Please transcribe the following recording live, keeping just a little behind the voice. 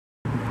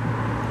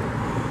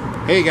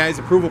Hey guys,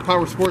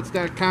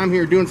 ApprovalPowersports.com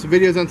here, doing some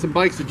videos on some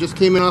bikes that just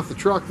came in off the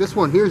truck. This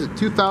one here is a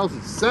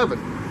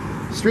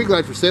 2007 Street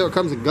Glide for sale. It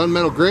comes in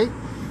gunmetal gray.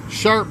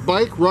 Sharp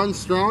bike, runs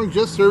strong,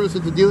 just serviced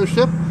at the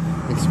dealership.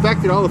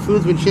 Inspected, all the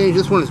fluid's been changed.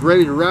 This one is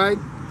ready to ride.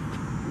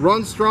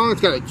 Runs strong,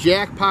 it's got a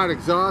JACKPOT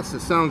exhaust.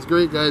 It sounds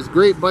great, guys.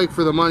 Great bike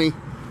for the money.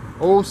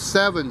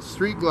 07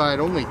 Street Glide,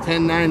 only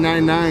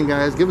 $10,999,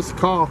 guys. Give us a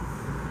call.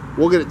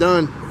 We'll get it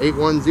done.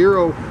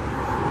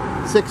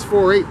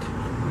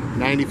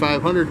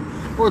 810-648-9500.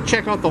 Or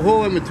check out the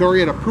whole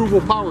inventory at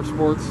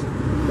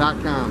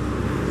ApprovalPowersports.com.